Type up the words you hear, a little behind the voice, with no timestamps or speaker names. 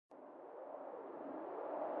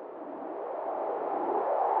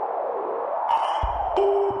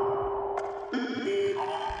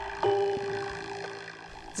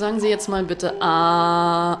Sagen Sie jetzt mal bitte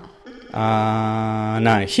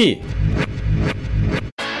Anarchie.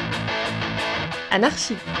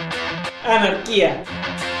 Anarchie. Anarchia.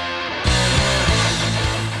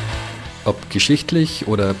 Ob geschichtlich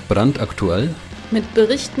oder brandaktuell, mit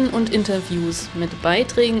Berichten und Interviews, mit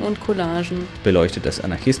Beiträgen und Collagen beleuchtet das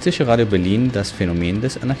anarchistische Radio Berlin das Phänomen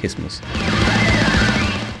des Anarchismus.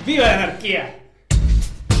 Viva Anarchia!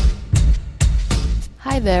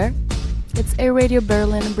 Hi there, it's A Radio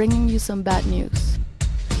Berlin bringing you some bad news.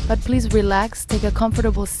 But please relax, take a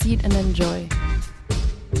comfortable seat and enjoy.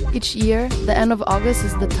 Each year, the end of August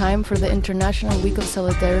is the time for the International Week of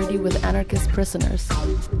Solidarity with Anarchist Prisoners.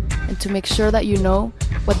 And to make sure that you know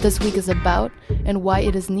what this week is about and why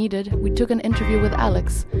it is needed, we took an interview with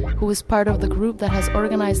Alex, who is part of the group that has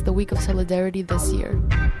organized the Week of Solidarity this year.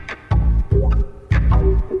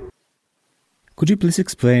 Could you please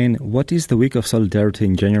explain what is the Week of Solidarity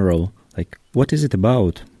in general? Like, what is it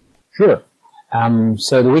about? Sure.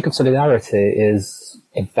 So the Week of Solidarity is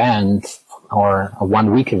an event, or a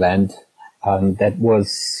one-week event, that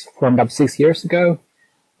was formed up 6 years ago.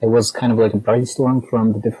 It was kind of like a brainstorm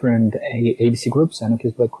from the different ABC groups,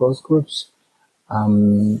 Anarchist Black Cross groups,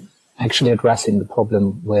 actually addressing the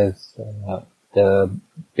problem with the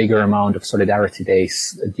bigger amount of solidarity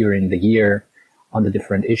days during the year on the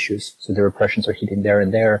different issues. So the repressions are hitting there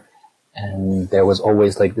and there. And there was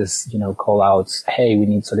always like this, call outs, hey, we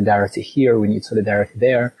need solidarity here, we need solidarity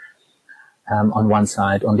there. On one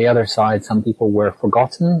side. On the other side, some people were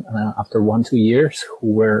forgotten after 1-2 years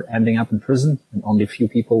who were ending up in prison, and only a few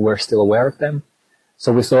people were still aware of them.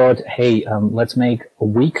 So we thought, hey, let's make a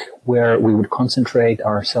week where we would concentrate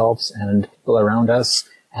ourselves and people around us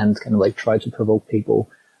and kind of like try to provoke people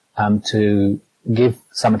to give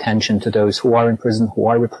some attention to those who are in prison, who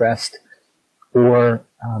are repressed, or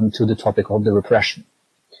to the topic of the repression.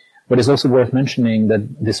 But it's also worth mentioning that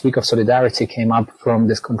this Week of Solidarity came up from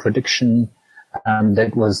this contradiction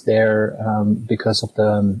that was there because of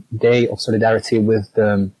the Day of Solidarity with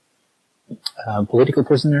the political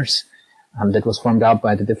prisoners that was formed up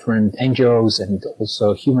by the different NGOs and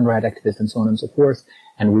also human rights activists and so on and so forth.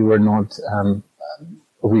 And we were not,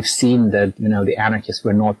 we've seen that, the anarchists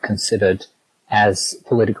were not considered as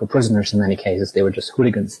political prisoners in many cases. They were just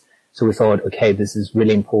hooligans. So we thought, okay, this is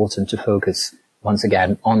really important to focus once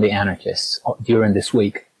again on the anarchists during this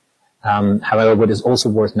week. However, what is also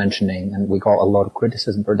worth mentioning, and we got a lot of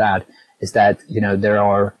criticism for that, is that, there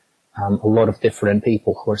are a lot of different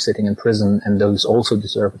people who are sitting in prison, and those also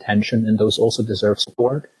deserve attention, and those also deserve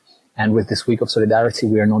support. And with this Week of Solidarity,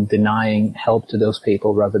 we are not denying help to those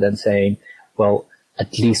people, rather than saying, well,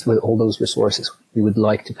 at least with all those resources, we would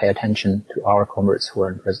like to pay attention to our comrades who are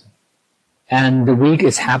in prison. And the week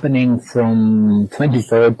is happening from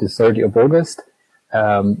 23rd to 30th of August.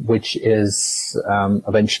 Which is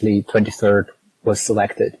eventually 23rd was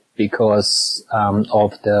selected because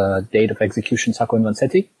of the date of execution Sacco and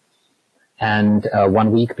Vanzetti, and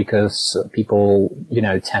 1 week because people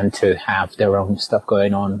tend to have their own stuff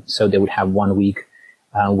going on, so they would have 1 week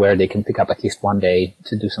where they can pick up at least one day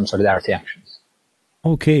to do some solidarity actions.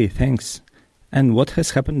 Okay, thanks. And what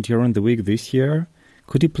has happened during the week this year?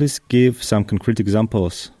 Could you please give some concrete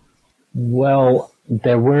examples? Well,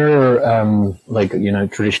 there were,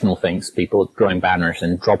 traditional things, people drawing banners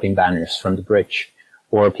and dropping banners from the bridge,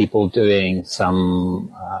 or people doing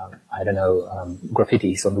some,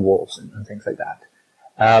 graffitis on the walls and things like that.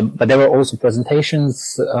 But there were also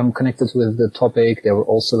presentations, connected with the topic. There were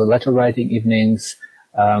also the letter writing evenings,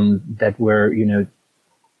 that were,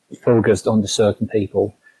 focused on the certain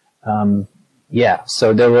people.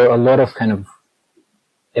 So there were a lot of kind of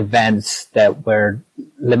events that were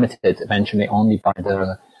limited eventually only by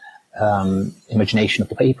the imagination of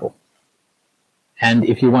the people. And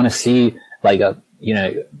if you want to see the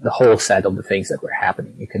whole set of the things that were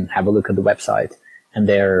happening, you can have a look at the website, and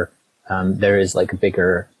there is like a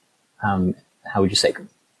bigger,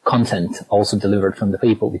 content also delivered from the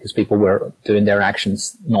people, because people were doing their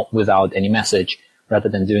actions not without any message, rather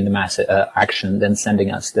than doing the mass action, then sending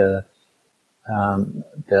us the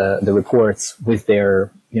reports with their,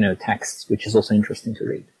 texts, which is also interesting to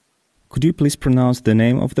read. Could you please pronounce the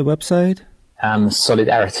name of the website?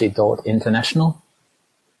 Solidarity.international.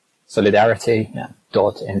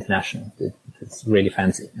 Solidarity.international. It's really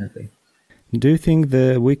fancy, I think. Do you think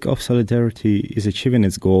the Week of Solidarity is achieving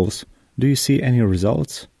its goals? Do you see any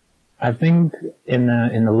results? I think in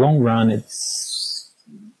the long run, it's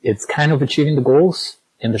kind of achieving the goals.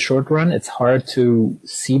 In the short run, it's hard to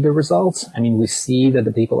see the results. I mean, we see that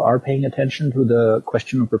the people are paying attention to the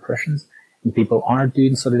question of repressions, and people are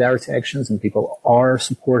doing solidarity actions, and people are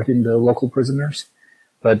supporting the local prisoners.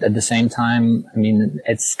 But at the same time, I mean,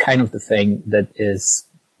 it's kind of the thing that is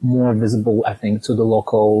more visible, I think, to the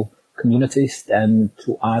local communities than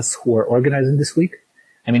to us who are organizing this week.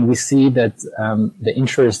 I mean, we see that the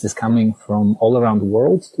interest is coming from all around the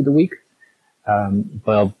world to the week.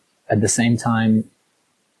 But at the same time,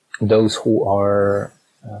 those who are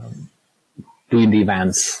doing the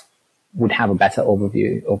events would have a better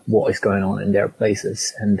overview of what is going on in their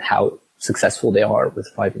places and how successful they are with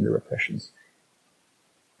fighting the repressions.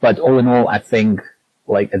 But all in all, I think,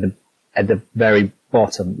 like at the very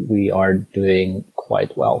bottom, we are doing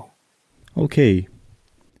quite well. Okay.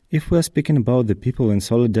 If we are speaking about the people in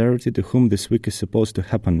solidarity to whom this week is supposed to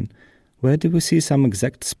happen, where do we see some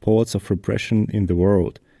exact spots of repression in the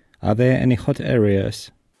world? Are there any hot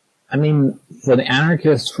areas? I mean, for the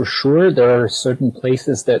anarchists, for sure, there are certain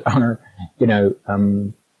places that are,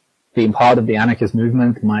 being part of the anarchist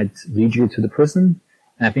movement might lead you to the prison.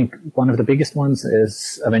 And I think one of the biggest ones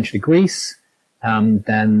is eventually Greece.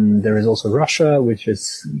 Then there is also Russia, which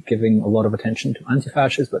is giving a lot of attention to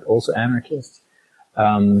anti-fascists, but also anarchists.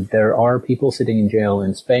 There are people sitting in jail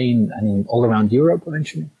in Spain, I mean, all around Europe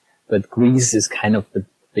eventually. But Greece is kind of the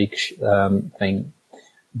big thing.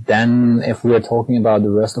 Then if we're talking about the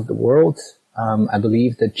rest of the world, I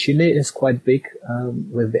believe that Chile is quite big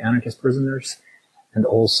with the anarchist prisoners, and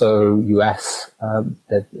also US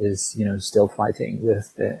that is, still fighting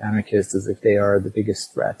with the anarchists as if they are the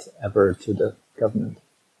biggest threat ever to the government.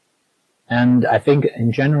 And I think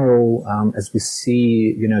in general, as we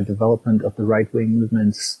see, development of the right-wing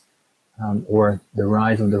movements or the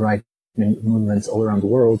rise of the right-wing movements all around the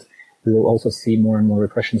world, we will also see more and more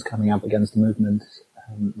repressions coming up against the movement,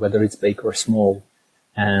 whether it's big or small,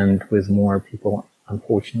 and with more people,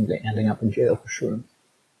 unfortunately, ending up in jail for sure.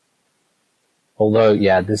 Although,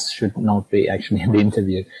 this should not be actually in the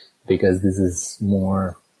interview, because this is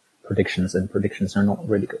more predictions, and predictions are not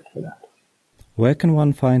really good for that. Where can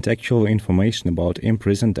one find actual information about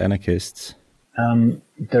imprisoned anarchists?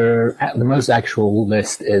 The most actual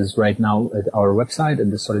list is right now at our website, at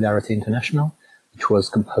the Solidarity International, which was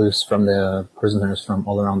composed from the prisoners from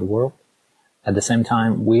all around the world. At the same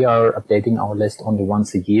time, we are updating our list only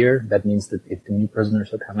once a year. That means that if the new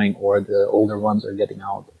prisoners are coming or the older ones are getting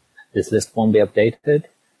out, this list won't be updated.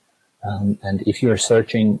 And if you're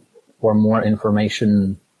searching for more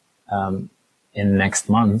information in next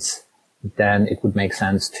months, then it would make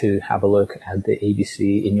sense to have a look at the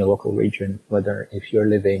ABC in your local region. Whether if you're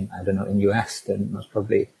living, in US, then most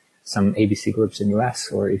probably some ABC groups in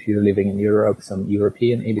US, or if you're living in Europe, some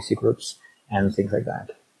European ABC groups and things like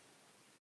that.